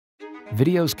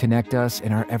Videos connect us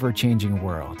in our ever-changing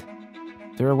world.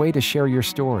 They're a way to share your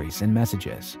stories and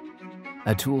messages,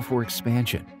 a tool for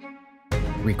expansion,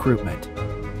 recruitment,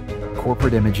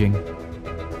 corporate imaging,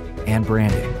 and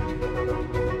branding.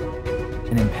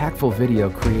 An impactful video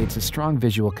creates a strong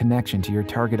visual connection to your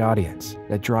target audience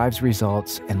that drives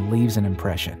results and leaves an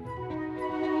impression.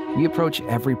 We approach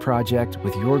every project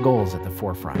with your goals at the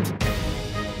forefront.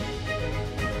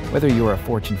 Whether you're a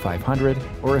Fortune 500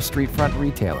 or a street-front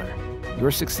retailer, your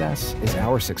success is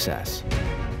our success.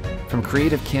 From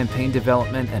creative campaign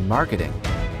development and marketing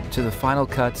to the final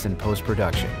cuts and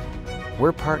post-production,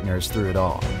 we're partners through it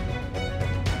all.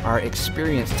 Our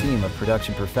experienced team of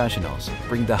production professionals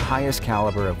bring the highest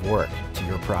caliber of work to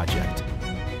your project.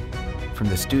 From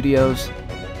the studios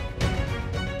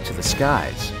to the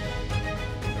skies,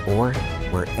 or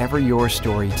wherever your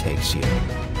story takes you,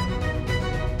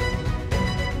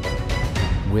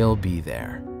 we'll be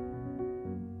there.